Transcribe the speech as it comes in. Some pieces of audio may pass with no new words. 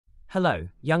Hello,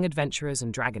 young adventurers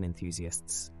and dragon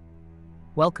enthusiasts.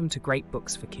 Welcome to Great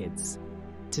Books for Kids.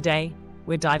 Today,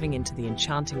 we're diving into the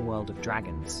enchanting world of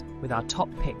dragons with our top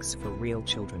picks for real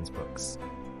children's books.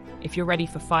 If you're ready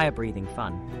for fire-breathing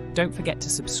fun, don't forget to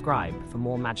subscribe for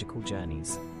more magical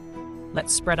journeys.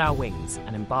 Let's spread our wings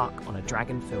and embark on a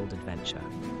dragon-filled adventure.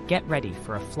 Get ready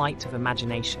for a flight of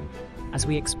imagination as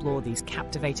we explore these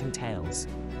captivating tales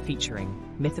featuring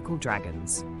mythical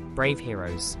dragons, brave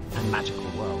heroes, and magical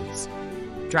worlds.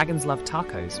 Dragons Love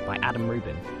Tacos by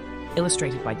Rubin,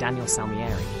 illustrated by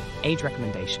Salmieri. Age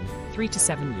recommendation, 3 to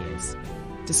 7 years.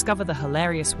 Discover the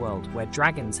hilarious world where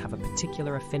dragons have a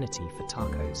particular affinity for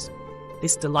tacos.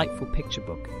 This delightful picture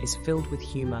book is filled with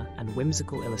humor and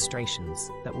whimsical illustrations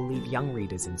that will leave young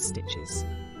readers in stitches.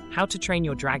 How to Train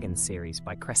Your Dragon series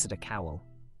by Cressida Cowell.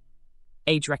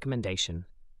 Age recommendation,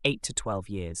 8 to 12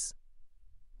 years.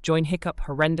 Join Hiccup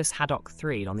Horrendous Haddock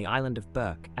 3 on the island of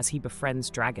Berk as he befriends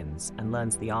dragons and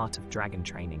learns the art of dragon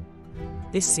training.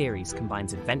 This series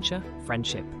combines adventure,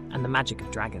 friendship, and the magic of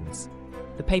dragons.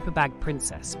 The Paper Bag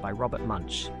Princess by Robert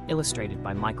Munsch, illustrated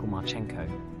by Martchenko.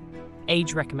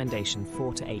 Age recommendation,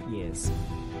 4 to 8 years.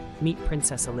 Meet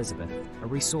Princess Elizabeth, a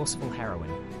resourceful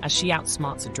heroine, as she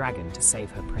outsmarts a dragon to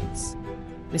save her prince.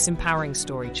 This empowering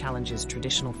story challenges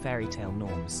traditional fairy tale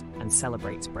norms and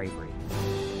celebrates bravery.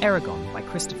 Eragon by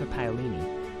Christopher Paolini.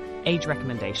 Age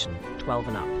recommendation, 12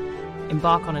 and up.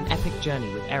 Embark on an epic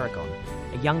journey with Eragon,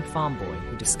 a young farm boy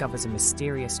who discovers a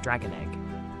mysterious dragon egg.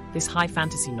 This high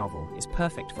fantasy novel is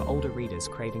perfect for older readers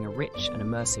craving a rich and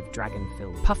immersive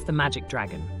dragon-filled Puff the Magic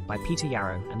Dragon by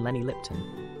Yarrow and Lenny Lipton,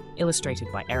 illustrated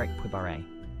by Puybaret.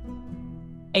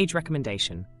 Age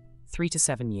recommendation, 3 to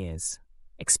 7 years.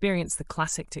 Experience the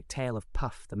classic tale of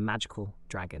Puff the Magical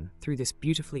Dragon through this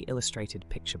beautifully illustrated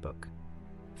picture book.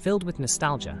 Filled with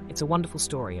nostalgia, it's a wonderful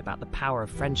story about the power of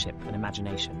friendship and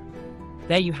imagination.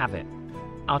 There you have it,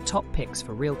 our top picks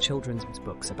for real children's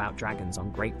books about dragons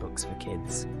on Great Books for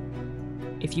Kids.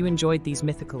 If you enjoyed these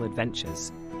mythical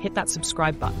adventures, hit that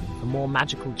subscribe button for more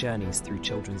magical journeys through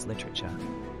children's literature.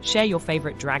 Share your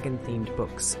favorite dragon-themed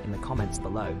books in the comments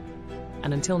below.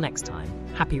 And until next time,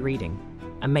 happy reading,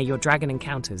 and may your dragon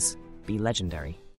encounters be legendary.